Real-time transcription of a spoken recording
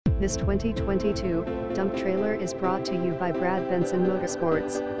This 2022 dump trailer is brought to you by Benson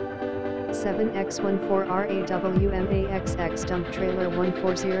Motorsports. 7x14 RAWMAXX dump trailer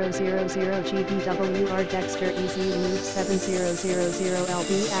 14000 GVWR Dexter Easy Lube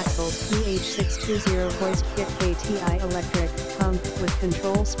 7000LB axles PH620 hoist kit KTI electric pump with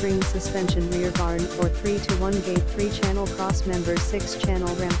control spring suspension rear barn or 3-to-1 gate 3-channel cross members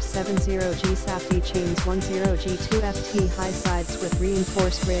 6-channel ramp 70G safety chains 10G2FT high sides with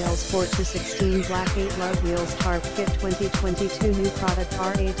reinforced rails 4-to-16 black 8 lug wheels tarp kit 2022 new product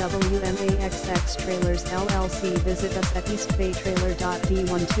RAWMAXX Trailers LLC. Visit us at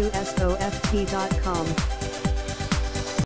eastbaytrailer.b12soft.com.